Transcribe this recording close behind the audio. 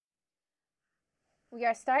We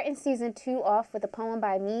are starting season 2 off with a poem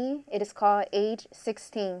by me. It is called Age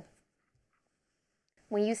 16.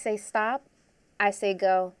 When you say stop, I say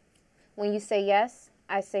go. When you say yes,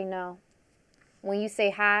 I say no. When you say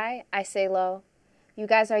high, I say low. You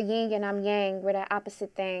guys are yin and I'm yang. We're the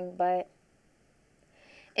opposite thing, but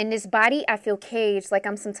in this body, I feel caged like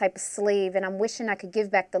I'm some type of slave, and I'm wishing I could give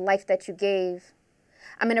back the life that you gave.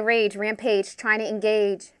 I'm in a rage, rampage, trying to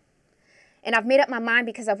engage. And I've made up my mind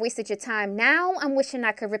because I've wasted your time. Now I'm wishing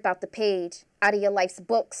I could rip out the page out of your life's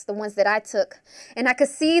books, the ones that I took. And I could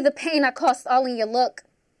see the pain I caused all in your look.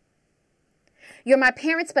 You're my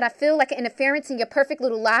parents, but I feel like an interference in your perfect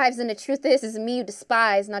little lives. And the truth is me you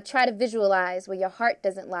despise. Now try to visualize where your heart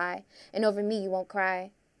doesn't lie. And over me you won't cry.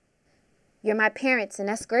 You're my parents, and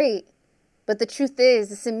that's great. But the truth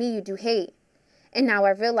is, it's in me you do hate. And now I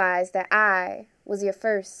realize that I was your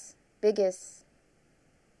first, biggest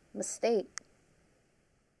mistake.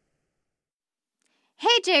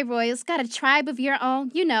 Hey, J. Royals, got a tribe of your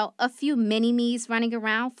own? You know, a few mini-me's running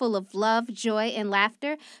around full of love, joy, and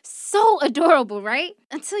laughter. So adorable, right?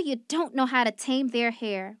 Until you don't know how to tame their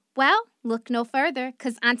hair. Well, look no further,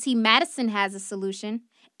 because Auntie Madison has a solution.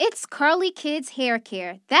 It's Curly Kids Hair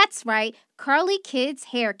Care. That's right, Curly Kids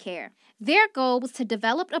Hair Care. Their goal was to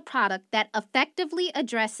develop a product that effectively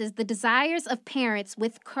addresses the desires of parents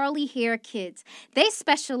with curly hair kids. They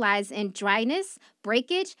specialize in dryness,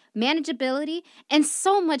 breakage, manageability, and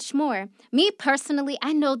so much more. Me personally,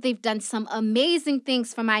 I know they've done some amazing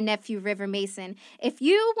things for my nephew, River Mason. If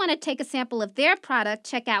you want to take a sample of their product,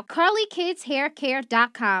 check out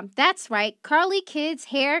curlykidshaircare.com. That's right,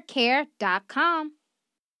 curlykidshaircare.com.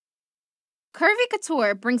 Curvy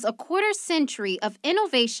Couture brings a quarter-century of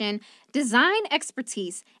innovation, design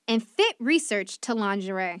expertise, and fit research to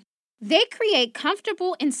lingerie. They create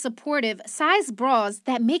comfortable and supportive size bras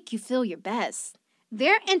that make you feel your best.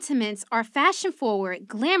 Their intimates are fashion-forward,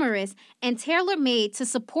 glamorous, and tailor-made to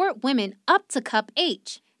support women up to cup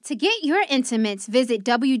H. To get your intimates, visit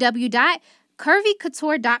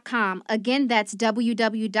www.curvycouture.com. Again, that's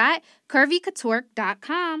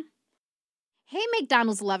www.curvycouture.com. Hey,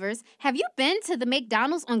 McDonald's lovers, have you been to the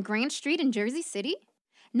McDonald's on Grand Street in Jersey City?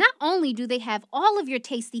 Not only do they have all of your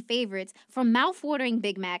tasty favorites, from mouth-watering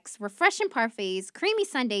Big Macs, refreshing parfaits, creamy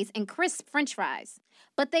sundaes, and crisp French fries,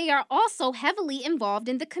 but they are also heavily involved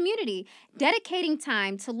in the community, dedicating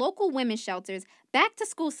time to local women's shelters,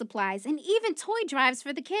 back-to-school supplies, and even toy drives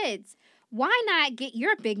for the kids. Why not get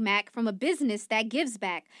your Big Mac from a business that gives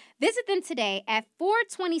back? Visit them today at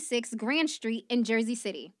 426 Grand Street in Jersey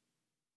City.